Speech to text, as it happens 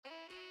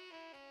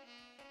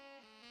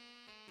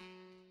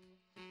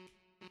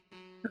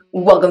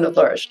Welcome to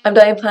Flourish. I'm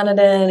Diane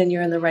Planidin, and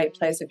you're in the right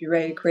place if you're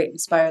ready to create an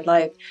inspired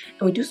life.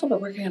 And we do so by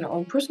working on our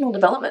own personal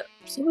development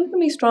so we can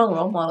be strong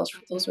role models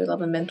for those we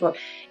love and mentor,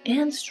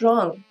 and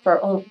strong for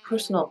our own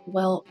personal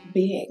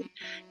well-being.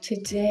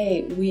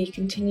 Today, we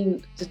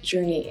continue the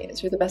journey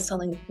through the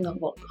best-selling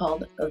novel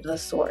called The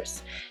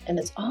Source. And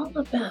it's all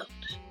about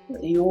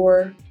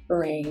your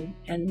brain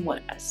and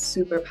what a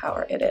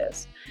superpower it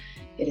is.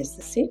 It is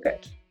the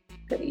secret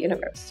to the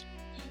universe.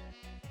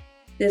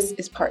 This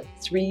is part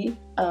 3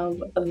 of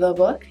the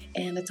book,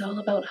 and it's all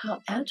about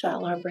how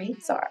agile our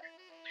brains are.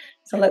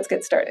 So let's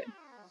get started.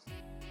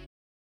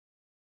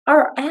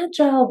 Our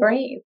agile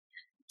brain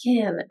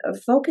can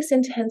focus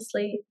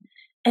intensely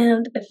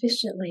and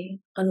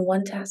efficiently on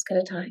one task at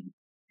a time.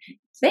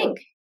 Think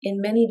in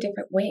many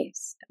different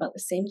ways about the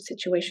same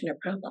situation or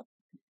problem.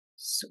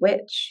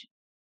 Switch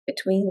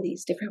between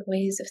these different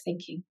ways of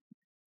thinking.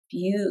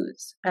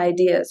 Fuse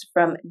ideas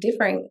from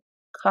differing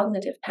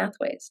cognitive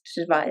pathways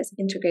to devise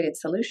integrated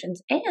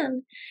solutions,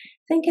 and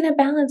think in a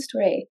balanced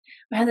way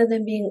rather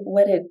than being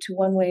wedded to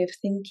one way of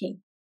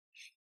thinking.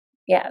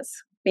 Yes,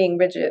 being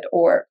rigid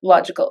or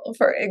logical,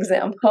 for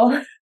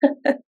example.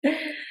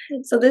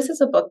 So this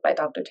is a book by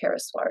Dr. Tara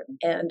Swart,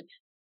 and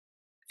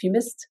if you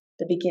missed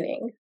the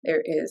beginning,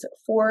 there is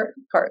 4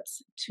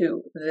 parts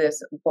to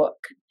this book,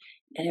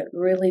 and it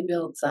really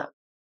builds up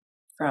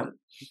from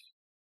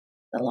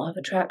the law of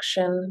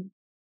attraction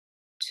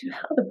to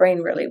how the brain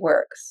really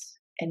works,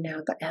 and now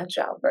the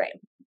agile brain.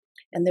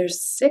 And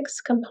there's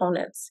 6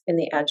 components in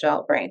the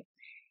agile brain,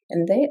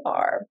 and they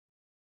are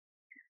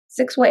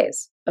 6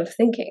 ways of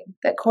thinking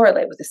that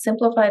correlate with a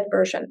simplified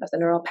version of the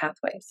neural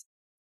pathways.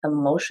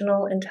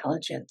 Emotional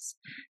intelligence,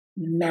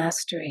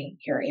 mastering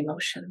your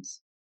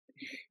emotions.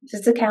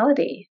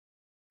 Physicality,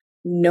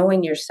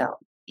 knowing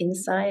yourself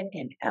inside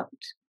and out.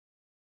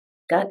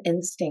 Gut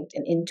instinct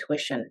and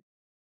intuition,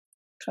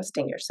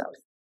 trusting yourself.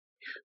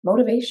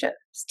 Motivation,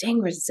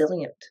 staying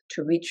resilient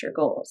to reach your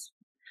goals.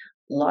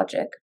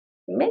 Logic,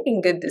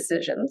 making good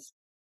decisions.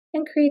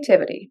 And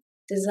creativity,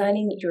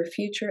 designing your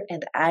future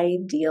and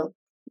ideal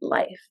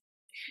life.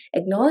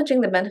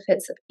 Acknowledging the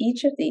benefits of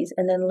each of these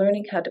and then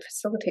learning how to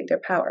facilitate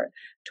their power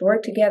to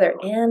work together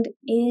and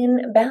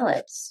in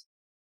balance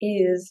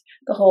is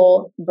the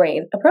whole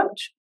brain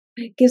approach.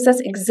 It gives us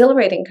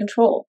exhilarating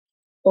control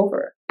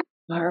over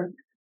our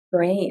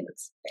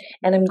brains.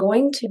 And I'm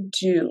going to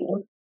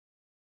do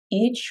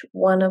each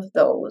one of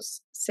those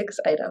 6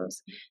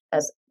 items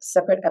as a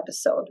separate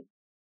episode.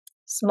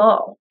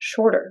 Small,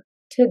 shorter,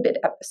 tidbit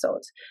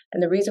episodes.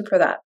 And the reason for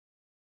that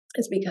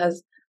is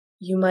because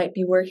you might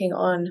be working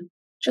on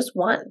just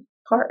one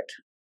part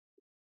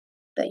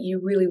that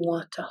you really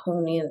want to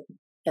hone in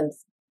and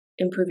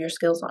improve your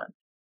skills on.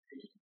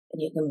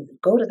 And you can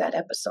go to that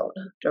episode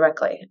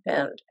directly.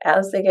 And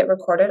as they get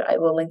recorded, I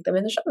will link them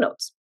in the show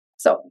notes.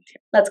 So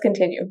let's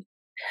continue.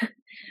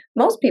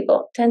 Most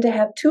people tend to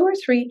have 2 or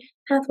 3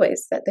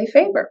 pathways that they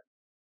favor,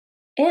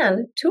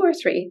 and 2 or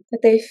 3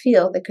 that they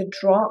feel they could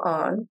draw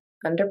on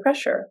under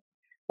pressure,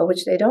 but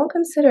which they don't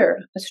consider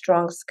a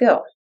strong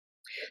skill.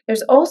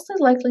 There's also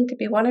likely to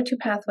be 1 or 2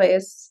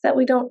 pathways that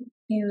we don't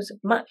use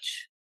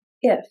much,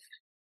 if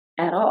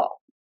at all.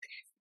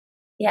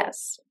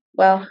 Yes,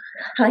 well,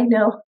 I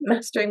know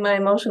mastering my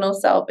emotional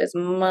self is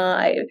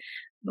my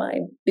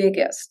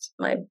biggest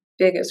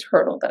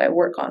hurdle that I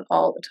work on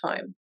all the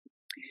time.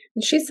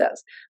 And she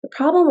says, the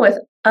problem with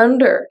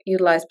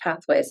underutilized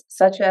pathways,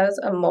 such as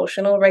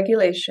emotional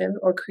regulation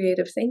or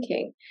creative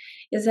thinking,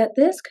 is that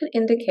this could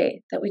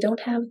indicate that we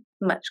don't have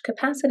much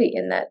capacity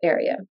in that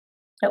area,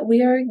 that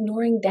we are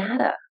ignoring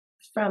data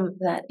from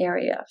that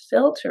area,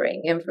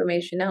 filtering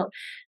information out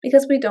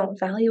because we don't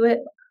value it,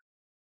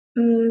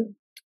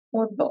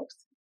 or both.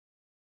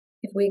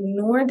 If we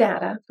ignore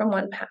data from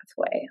one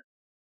pathway,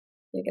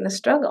 you're going to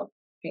struggle.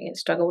 You're going to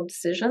struggle with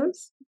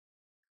decisions.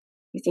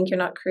 You think you're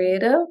not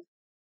creative?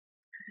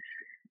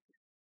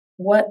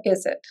 What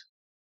is it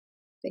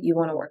that you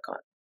want to work on?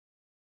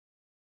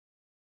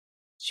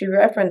 She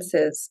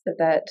references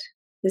that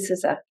this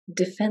is a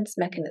defense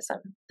mechanism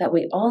that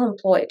we all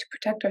employ to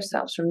protect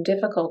ourselves from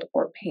difficult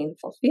or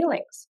painful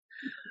feelings,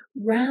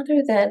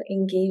 rather than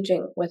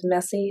engaging with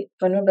messy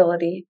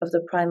vulnerability of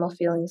the primal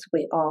feelings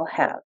we all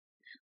have.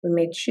 We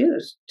may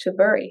choose to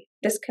bury,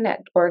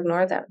 disconnect, or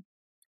ignore them,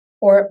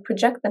 or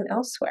project them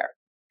elsewhere.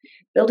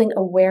 Building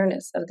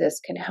awareness of this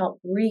can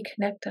help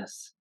reconnect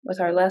us with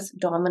our less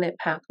dominant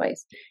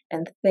pathways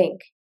and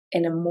think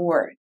in a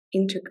more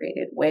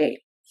integrated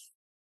way.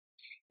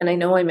 And I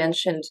know I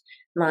mentioned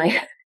my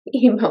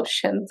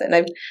emotions, and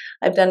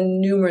I've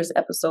done numerous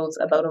episodes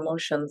about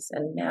emotions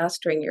and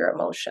mastering your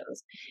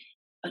emotions,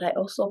 but I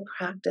also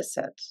practice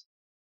it.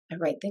 I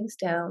write things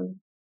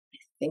down, I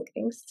think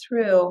things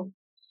through.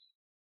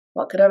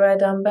 What could have I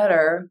done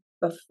better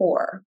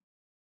before?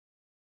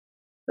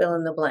 Fill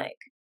in the blank.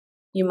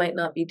 You might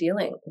not be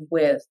dealing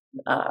with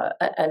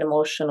an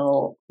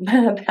emotional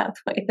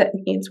pathway that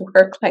needs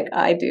work like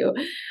I do.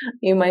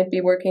 You might be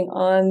working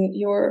on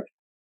your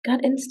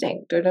gut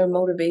instinct or their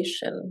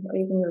motivation or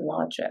even your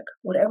logic,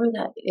 whatever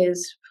that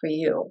is for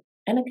you.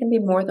 And it can be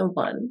more than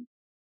one.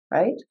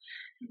 right?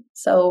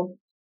 So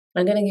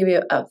I'm going to give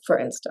you a, for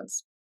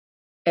instance,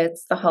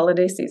 it's the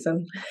holiday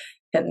season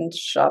and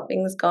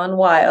shopping's gone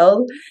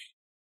wild.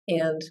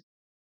 And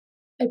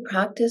I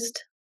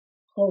practiced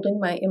holding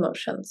my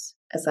emotions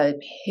as I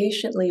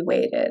patiently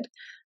waited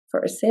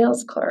for a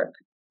sales clerk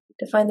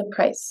to find the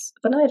price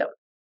of an item.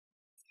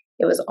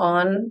 It was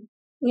on,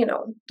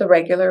 the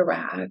regular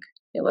rack.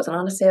 It wasn't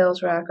on a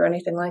sales rack or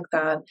anything like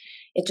that.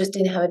 It just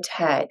didn't have a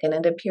tag, and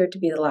it appeared to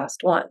be the last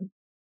one.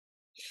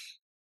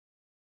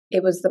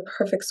 It was the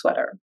perfect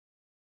sweater.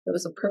 It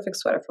was a perfect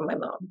sweater from my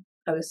mom.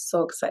 I was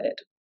so excited.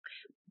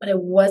 But I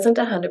wasn't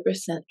 100%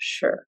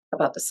 sure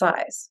about the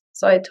size.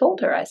 So I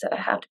told her, I said, I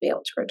have to be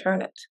able to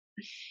return it.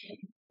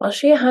 Well,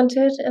 she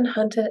hunted and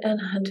hunted and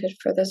hunted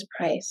for this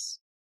price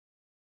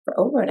for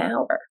over an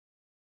hour.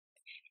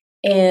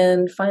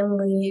 And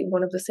finally,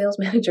 one of the sales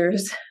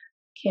managers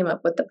came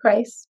up with the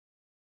price.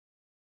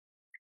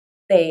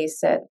 They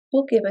said,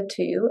 we'll give it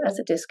to you as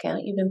a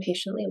discount. You've been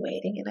patiently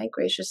waiting. And I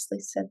graciously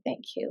said,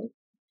 thank you.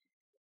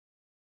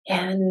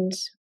 And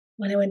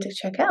when I went to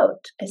check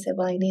out, I said,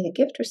 well, I need a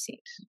gift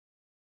receipt.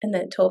 And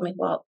then it told me,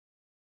 well,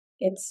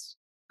 it's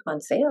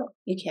on sale.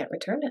 You can't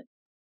return it.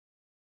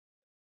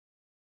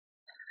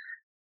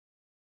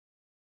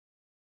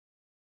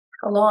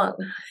 How long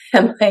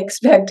am I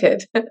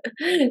expected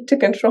to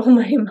control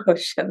my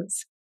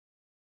emotions?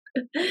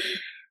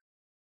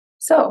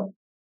 So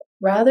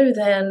rather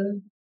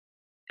than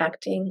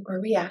acting or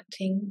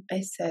reacting,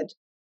 I said,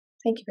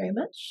 thank you very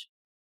much.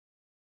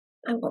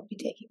 I won't be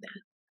taking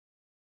that.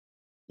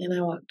 And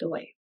I walked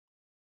away.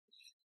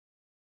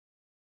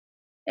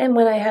 And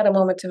when I had a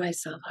moment to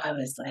myself, I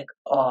was like,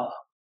 oh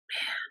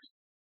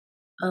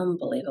man,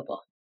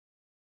 unbelievable.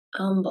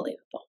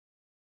 Unbelievable.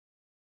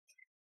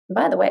 And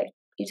by the way,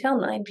 you tell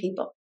 9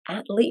 people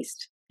at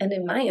least. And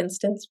in my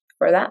instance,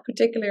 for that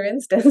particular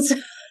instance,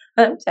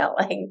 I'm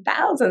telling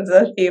thousands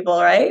of people,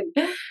 right?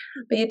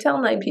 But you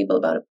tell 9 people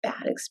about a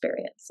bad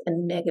experience, a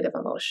negative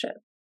emotion.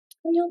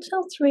 And you'll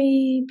tell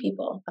 3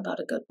 people about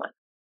a good one.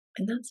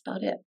 And that's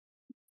about it.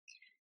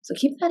 So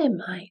keep that in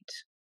mind.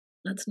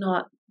 Let's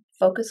not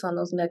focus on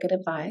those negative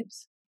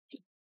vibes.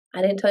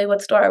 I didn't tell you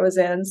what store I was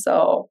in,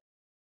 so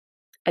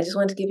I just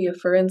wanted to give you a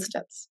for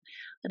instance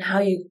on how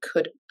you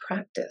could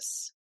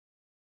practice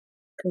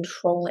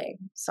controlling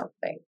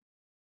something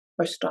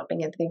or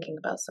stopping and thinking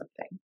about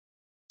something.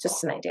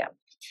 Just an idea.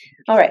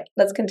 All right,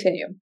 let's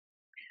continue.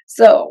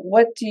 So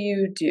what do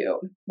you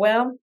do?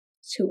 Well,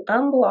 to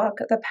unblock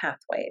the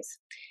pathways,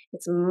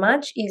 it's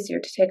much easier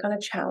to take on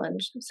a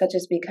challenge such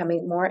as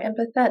becoming more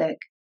empathetic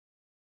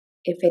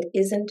if it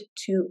isn't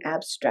too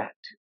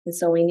abstract. And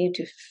so we need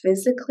to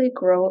physically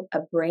grow a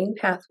brain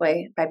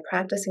pathway by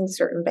practicing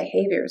certain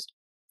behaviors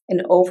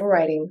and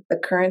overriding the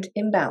current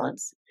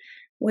imbalance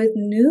with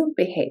new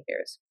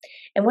behaviors.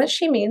 And what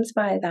she means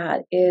by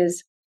that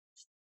is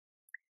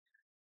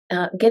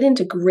get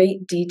into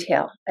great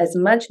detail, as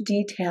much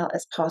detail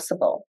as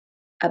possible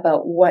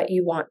about what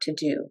you want to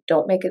do.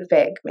 Don't make it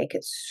vague, make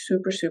it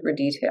super, super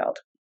detailed.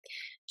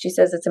 She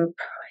says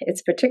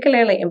it's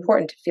particularly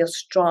important to feel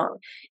strong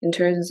in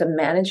terms of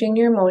managing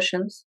your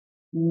emotions,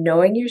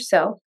 knowing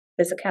yourself,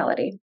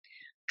 physicality,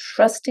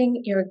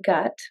 trusting your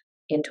gut,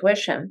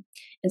 intuition,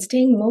 and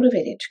staying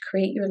motivated to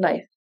create your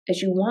life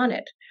as you want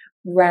it,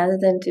 rather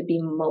than to be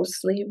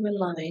mostly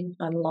relying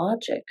on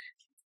logic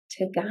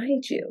to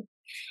guide you.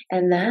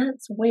 And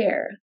that's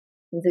where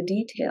the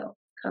detail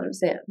comes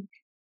in.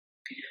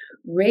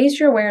 Raise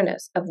your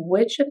awareness of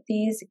which of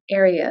these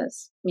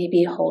areas may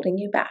be holding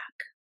you back.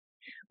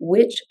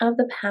 Which of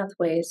the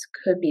pathways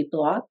could be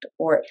blocked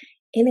or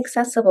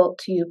inaccessible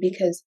to you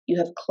because you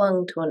have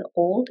clung to an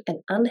old and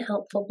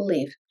unhelpful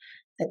belief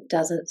that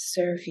doesn't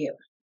serve you?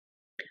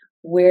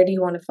 Where do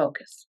you want to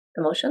focus?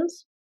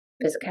 Emotions,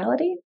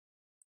 physicality,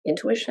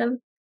 intuition,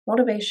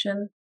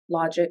 motivation,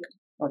 logic,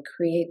 or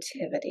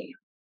creativity?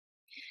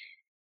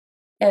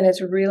 And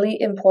it's really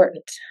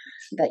important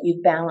that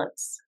you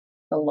balance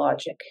the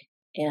logic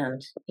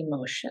and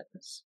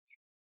emotions.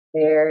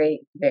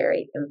 Very,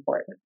 very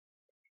important.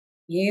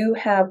 You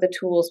have the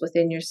tools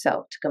within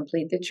yourself to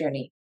complete the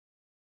journey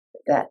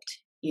that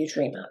you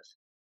dream of.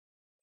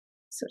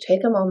 So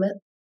take a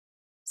moment,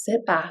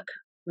 sit back,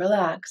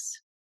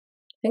 relax,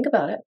 think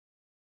about it.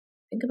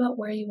 Think about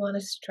where you want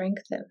to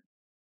strengthen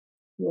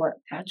your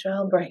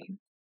agile brain.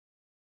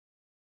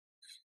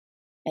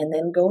 And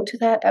then go to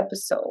that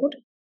episode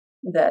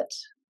that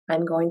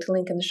I'm going to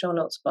link in the show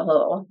notes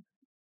below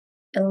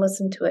and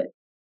listen to it,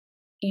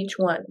 each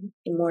one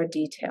in more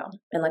detail.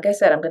 And like I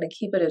said, I'm going to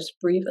keep it as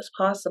brief as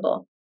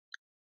possible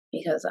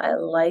because I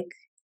like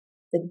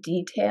the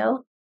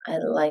detail, I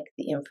like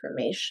the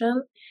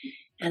information,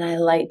 and I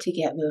like to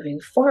get moving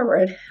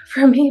forward.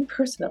 For me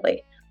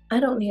personally,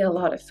 I don't need a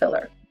lot of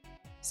filler.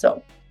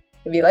 So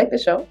if you like the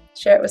show,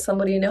 share it with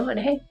somebody you know, and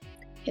hey,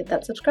 hit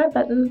that subscribe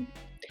button.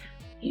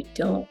 You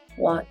don't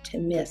want to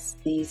miss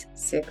these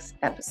 6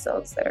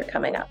 episodes that are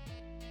coming up.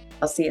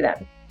 I'll see you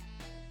then.